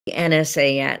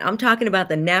NSA at? I'm talking about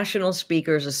the National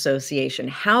Speakers Association.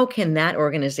 How can that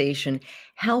organization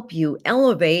help you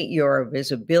elevate your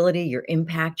visibility, your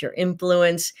impact, your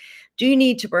influence? Do you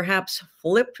need to perhaps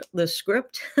flip the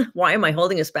script? Why am I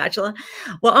holding a spatula?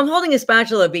 Well, I'm holding a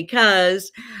spatula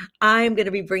because I'm going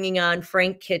to be bringing on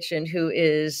Frank Kitchen, who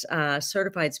is a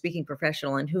certified speaking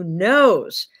professional and who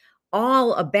knows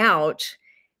all about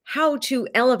how to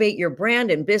elevate your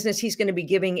brand and business. He's going to be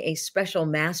giving a special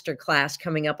master class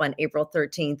coming up on April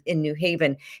 13th in New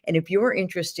Haven. And if you're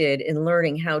interested in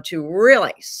learning how to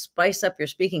really spice up your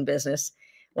speaking business,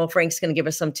 well, Frank's going to give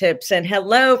us some tips. And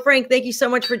hello, Frank. Thank you so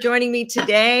much for joining me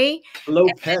today. Hello,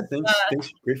 Pat. And, Thanks.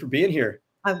 Great for being here.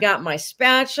 I've got my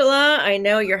spatula. I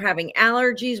know you're having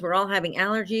allergies. We're all having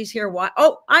allergies here. Why?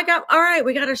 Oh, all right.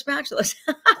 We got our spatulas.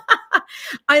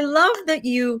 I love that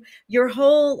your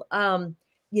whole,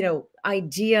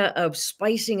 idea of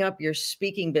spicing up your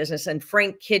speaking business and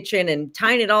Frank Kitchen and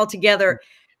tying it all together.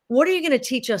 What are you going to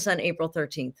teach us on April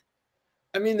 13th?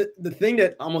 I mean, the thing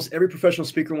that almost every professional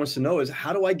speaker wants to know is,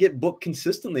 how do I get booked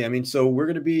consistently? I mean, so we're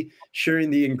going to be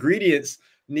sharing the ingredients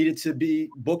needed to be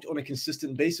booked on a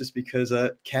consistent basis, because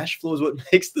cash flow is what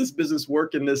makes this business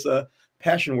work and this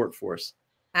passion work for us.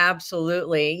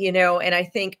 Absolutely. And I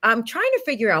think I'm trying to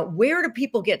figure out, where do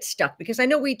people get stuck? Because I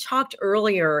know we talked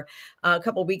earlier a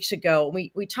couple of weeks ago,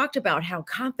 we talked about how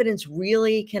confidence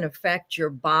really can affect your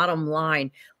bottom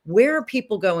line. Where are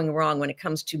people going wrong when it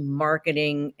comes to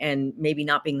marketing and maybe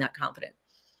not being that confident?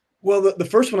 Well, the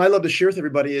first one I love to share with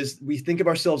everybody is, we think of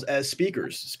ourselves as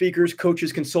speakers,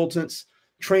 coaches, consultants,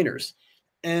 trainers.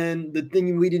 And the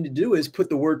thing we need to do is put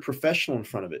the word professional in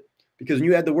front of it. Because when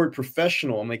you add the word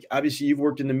professional, I'm like, obviously you've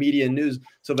worked in the media and news.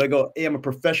 So if I go, hey, I'm a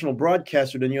professional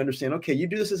broadcaster, then you understand, okay, you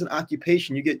do this as an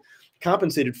occupation, you get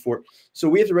compensated for it. So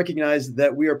we have to recognize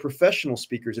that we are professional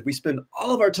speakers. If we spend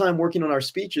all of our time working on our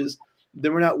speeches,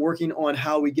 then we're not working on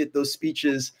how we get those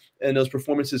speeches and those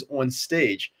performances on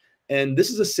stage. And this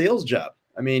is a sales job.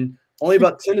 I mean, only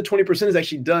about 10 to 20% is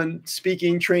actually done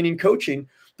speaking, training, coaching.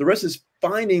 The rest is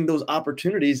finding those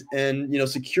opportunities and,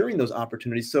 securing those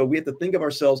opportunities. So we have to think of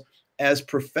ourselves as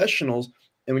professionals.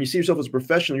 And when you see yourself as a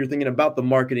professional, you're thinking about the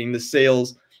marketing, the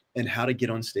sales, and how to get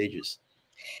on stages.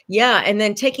 Yeah. And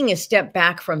then taking a step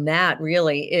back from that,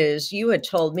 really, is, you had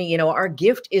told me, our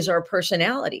gift is our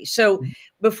personality. So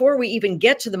before we even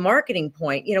get to the marketing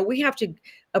point, we have to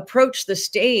approach the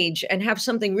stage and have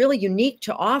something really unique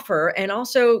to offer, and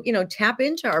also, tap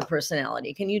into our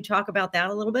personality. Can you talk about that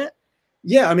a little bit?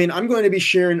 Yeah, I mean, I'm going to be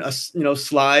sharing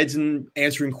slides and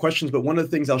answering questions, but one of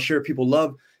the things I'll share people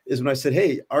love is when I said,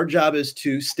 hey, our job is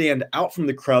to stand out from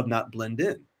the crowd, not blend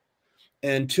in.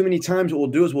 And too many times what we'll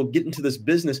do is we'll get into this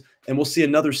business and we'll see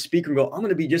another speaker and go, I'm going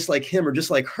to be just like him or just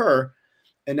like her.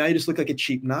 And now you just look like a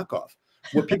cheap knockoff.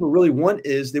 What people really want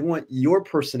is, they want your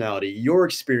personality, your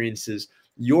experiences,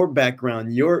 your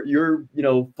background, your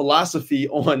philosophy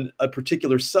on a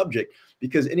particular subject,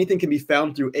 because anything can be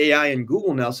found through AI and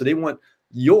Google now. So they want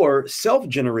your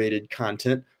self-generated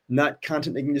content, not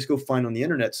content they can just go find on the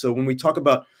internet. So when we talk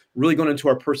about really going into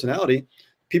our personality,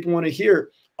 people want to hear,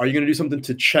 are you going to do something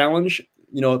to challenge,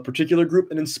 a particular group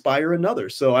and inspire another?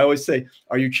 So I always say,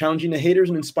 are you challenging the haters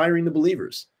and inspiring the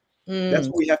believers? That's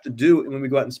what we have to do when we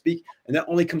go out and speak. And that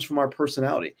only comes from our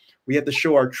personality. We have to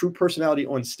show our true personality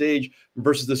on stage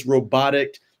versus this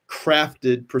robotic,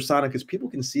 crafted persona, because people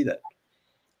can see that.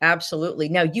 Absolutely.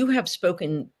 Now, you have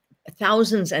spoken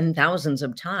thousands and thousands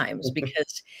of times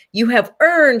because you have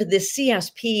earned this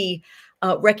CSP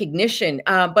recognition.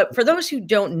 But for those who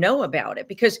don't know about it,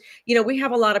 because, we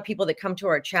have a lot of people that come to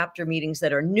our chapter meetings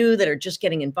that are new, that are just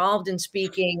getting involved in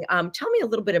speaking. Tell me a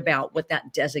little bit about what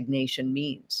that designation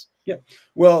means. Yeah.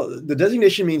 Well, the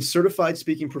designation means Certified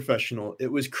Speaking Professional.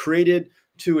 It was created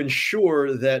to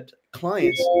ensure that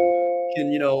clients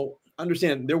can,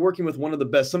 understand they're working with one of the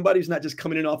best. Somebody who's not just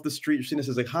coming in off the street or seeing this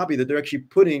as a hobby, that they're actually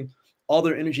putting all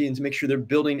their energy in to make sure they're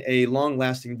building a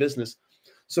long-lasting business.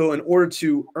 So in order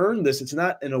to earn this, it's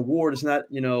not an award. It's not,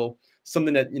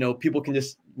 something that, people can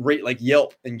just rate like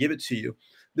Yelp and give it to you.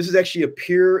 This is actually a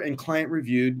peer and client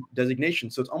reviewed designation.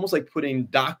 So it's almost like putting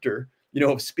doctor,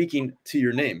 of speaking to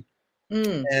your name.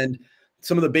 And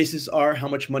some of the bases are how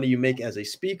much money you make as a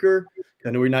speaker.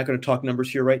 I know we're not going to talk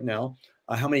numbers here right now.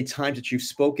 How many times that you've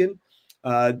spoken,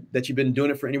 that you've been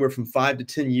doing it for anywhere from 5 to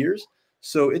 10 years.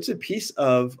 So it's a piece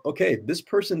of, okay, this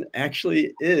person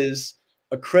actually is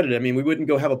accredited. I mean, we wouldn't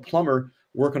go have a plumber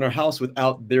work on our house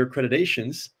without their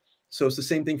accreditations. So it's the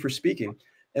same thing for speaking.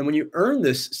 And when you earn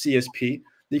this CSP,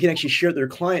 you can actually share it with their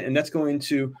client. And that's going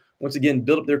to, once again,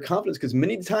 build up their confidence. Because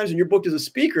many times when you're booked as a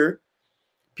speaker,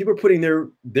 people are putting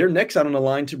their necks out on the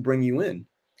line to bring you in.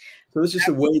 So it's just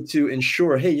a way to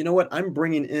ensure, hey, you know what? I'm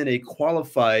bringing in a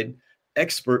qualified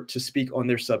expert to speak on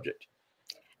their subject.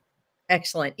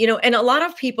 Excellent. And a lot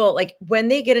of people, like, when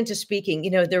they get into speaking,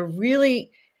 they're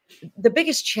really the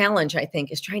biggest challenge, I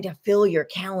think, is trying to fill your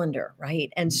calendar,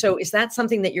 right? And so is that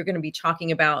something that you're gonna be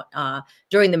talking about,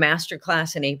 during the master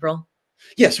class in April?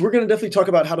 Yes, we're going to definitely talk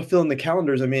about how to fill in the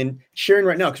calendars. I mean, sharing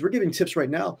right now, because we're giving tips right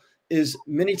now, is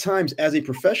many times as a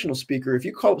professional speaker, if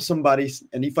you call up somebody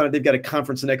and you find out they've got a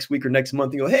conference next week or next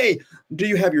month, and you go, hey, do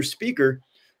you have your speaker?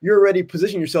 You're already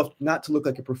positioning yourself not to look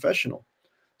like a professional.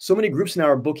 So many groups now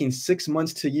are booking 6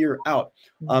 months to a year out.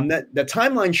 Mm. That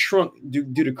timeline shrunk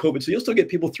due to COVID. So you'll still get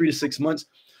people 3 to 6 months,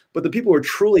 but the people who are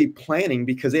truly planning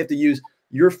because they have to use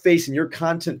your face and your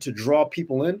content to draw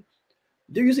people in,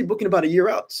 they're usually booking about a year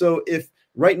out. So if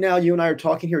right now you and I are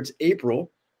talking here, it's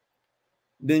April,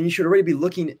 then you should already be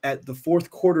looking at the fourth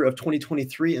quarter of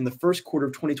 2023 and the first quarter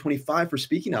of 2025 for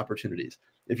speaking opportunities.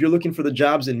 If you're looking for the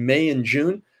jobs in May and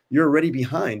June, you're already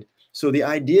behind. So the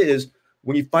idea is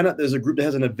when you find out there's a group that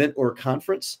has an event or a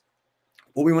conference,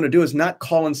 what we want to do is not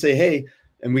call and say, hey,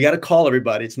 and we got to call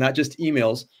everybody. It's not just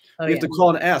emails. Oh, We have yeah. to call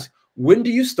and ask, when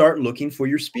do you start looking for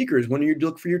your speakers? When do you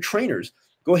look for your trainers?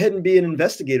 Go ahead and be an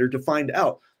investigator to find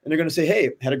out. And they're going to say, hey,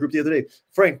 had a group the other day,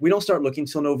 Frank, we don't start looking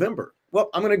till November. Well,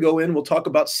 I'm going to go in, we'll talk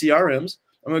about CRMs.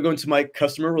 I'm going to go into my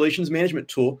customer relations management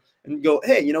tool and go,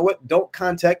 hey, you know what? Don't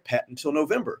contact Pat until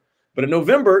November. But in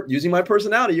November, using my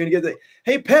personality, you're going to get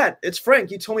the, hey, Pat, it's Frank.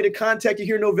 You told me to contact you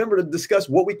here in November to discuss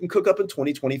what we can cook up in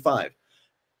 2025.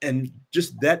 And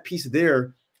just that piece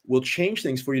there will change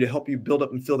things for you to help you build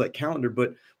up and fill that calendar.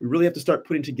 But we really have to start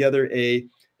putting together a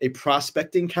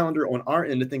prospecting calendar on our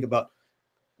end to think about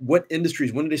what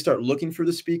industries, when do they start looking for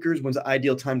the speakers? When's the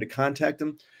ideal time to contact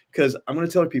them? Because I'm going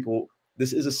to tell people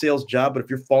this is a sales job, but if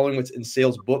you're following what's in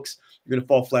sales books, you're going to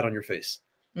fall flat on your face.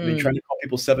 I mean, trying Mm. to call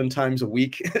people 7 times a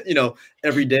week,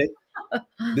 every day.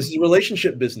 This is a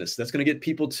relationship business. That's going to get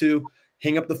people to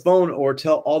hang up the phone or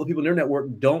tell all the people in their network,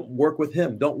 don't work with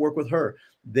him, don't work with her.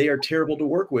 They are terrible to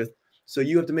work with. So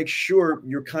you have to make sure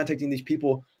you're contacting these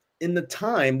people in the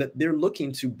time that they're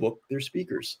looking to book their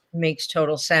speakers. Makes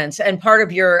total sense. And part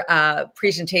of your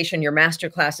presentation, your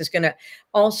masterclass, is going to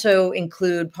also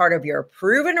include part of your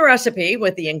proven recipe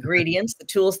with the ingredients, the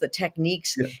tools, the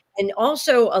techniques, Yeah. and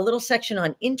also a little section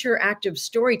on interactive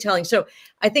storytelling. So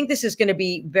I think this is going to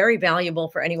be very valuable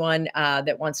for anyone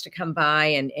that wants to come by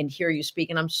and hear you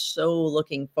speak. And I'm so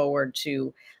looking forward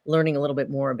to learning a little bit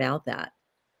more about that.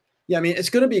 Yeah, I mean, it's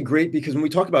going to be great because when we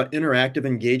talk about interactive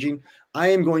engaging, I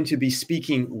am going to be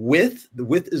speaking with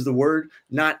is the word,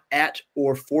 not at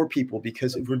or for people,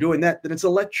 because if we're doing that, then it's a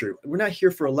lecture. We're not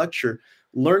here for a lecture.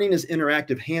 Learning is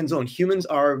interactive, hands-on. Humans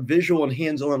are visual and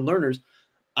hands-on learners.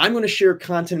 I'm going to share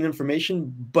content and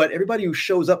information, but everybody who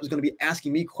shows up is going to be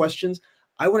asking me questions.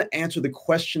 I want to answer the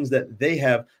questions that they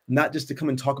have, not just to come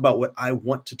and talk about what I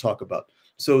want to talk about.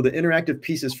 So the interactive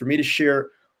piece is for me to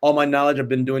share all my knowledge. I've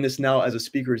been doing this now as a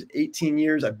speaker is 18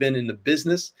 years. I've been in the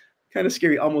business, kind of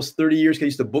scary, almost 30 years. I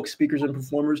used to book speakers and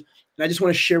performers. And I just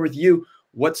want to share with you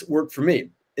what's worked for me.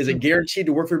 Is it guaranteed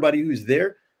to work for everybody who's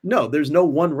there? No, there's no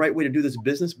one right way to do this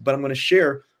business, but I'm going to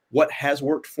share what has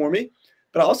worked for me.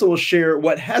 But I also will share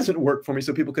what hasn't worked for me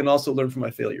so people can also learn from my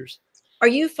failures. Are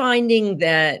you finding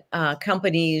that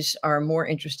companies are more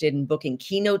interested in booking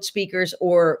keynote speakers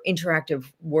or interactive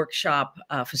workshop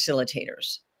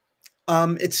facilitators?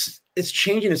 It's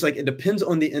changing. It's like it depends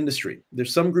on the industry.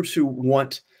 There's some groups who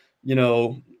want,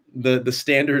 the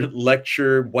standard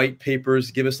lecture, white papers,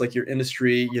 give us like your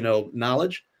industry,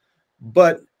 knowledge.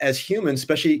 But as humans,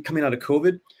 especially coming out of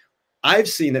COVID, I've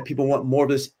seen that people want more of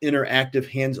this interactive,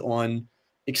 hands-on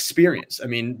experience. I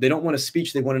mean, they don't want a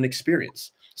speech, they want an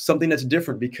experience, something that's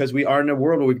different because we are in a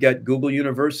world where we've got Google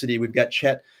University, we've got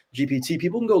Chat GPT.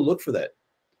 People can go look for that.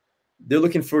 They're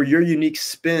looking for your unique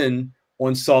spin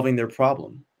on solving their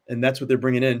problem. And that's what they're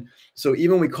bringing in. So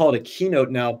even when we call it a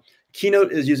keynote now,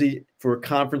 keynote is usually for a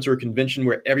conference or a convention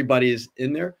where everybody is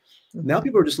in there. Now Mhm.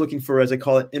 people are just looking for, as I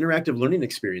call it, interactive learning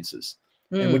experiences.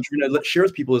 And Mm, what you're going to share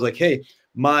with people is like, hey,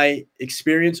 my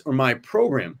experience or my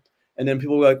program. And then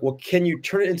people are like, well, can you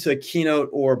turn it into a keynote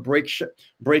or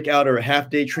breakout or a half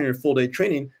day training or full day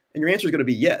training? And your answer is going to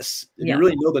be yes, if you yeah.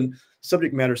 really know the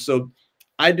subject matter. So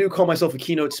I do call myself a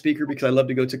keynote speaker because I love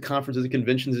to go to conferences and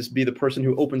conventions, just be the person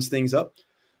who opens things up.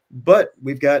 But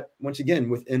we've got, once again,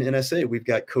 within NSA, we've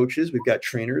got coaches, we've got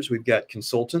trainers, we've got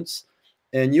consultants,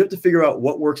 and you have to figure out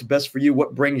what works best for you,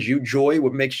 what brings you joy,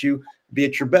 what makes you be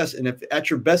at your best. And if at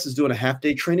your best is doing a half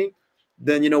day training,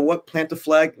 then you know what, plant the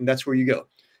flag, and that's where you go.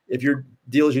 If your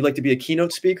deal is you'd like to be a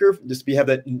keynote speaker, just have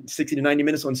that 60 to 90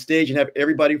 minutes on stage and have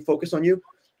everybody focus on you,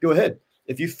 go ahead.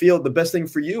 If you feel the best thing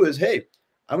for you is, hey,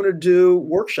 I'm going to do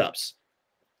workshops.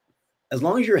 As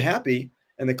long as you're happy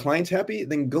and the client's happy,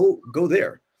 then go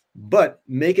there. But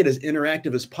make it as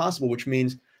interactive as possible, which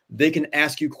means they can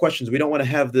ask you questions. We don't want to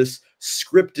have this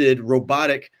scripted,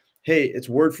 robotic, hey, it's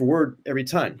word for word every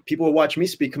time. People will watch me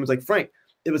speak, comes like, Frank,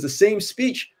 it was the same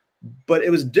speech, but it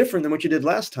was different than what you did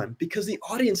last time because the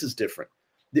audience is different.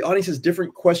 The audience has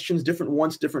different questions, different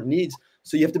wants, different needs.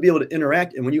 So you have to be able to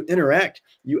interact. And when you interact,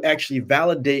 you actually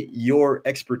validate your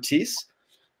expertise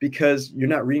because you're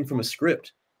not reading from a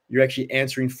script. You're actually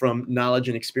answering from knowledge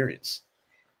and experience.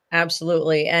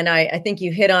 Absolutely. And I think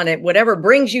you hit on it, whatever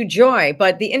brings you joy,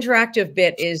 but the interactive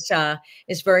bit is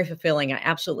very fulfilling. I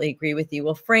absolutely agree with you.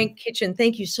 Well, Frank Kitchen,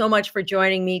 thank you so much for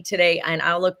joining me today. And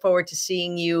I'll look forward to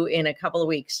seeing you in a couple of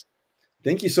weeks.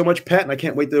 Thank you so much, Pat. And I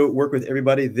can't wait to work with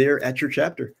everybody there at your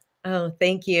chapter. Oh,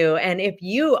 thank you. And if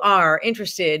you are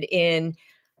interested in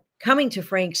coming to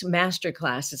Frank's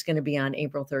masterclass, it's going to be on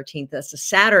April 13th. That's a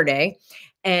Saturday.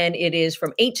 And it is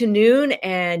from 8 to noon.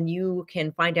 And you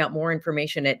can find out more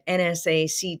information at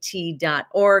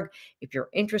nsact.org. If you're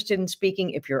interested in speaking,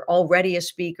 if you're already a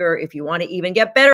speaker, if you want to even get better